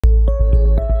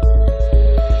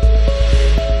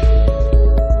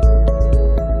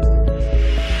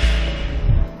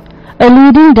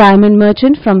leading diamond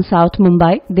merchant from South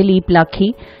Mumbai, Dilip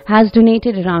Lakhi, has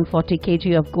donated around 40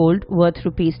 kg of gold worth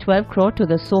Rs 12 crore to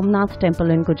the Somnath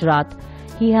temple in Gujarat.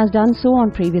 He has done so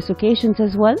on previous occasions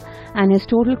as well, and his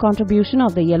total contribution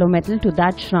of the yellow metal to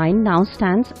that shrine now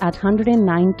stands at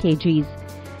 109 kgs.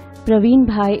 Praveen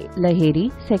Bhai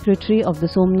Lahiri, secretary of the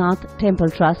Somnath Temple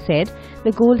Trust, said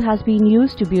the gold has been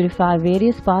used to beautify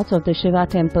various parts of the Shiva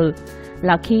temple.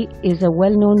 Lakhi is a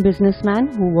well-known businessman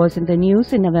who was in the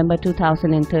news in November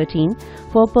 2013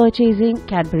 for purchasing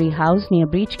Cadbury House near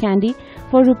Breach Candy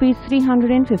for Rs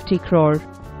 350 crore.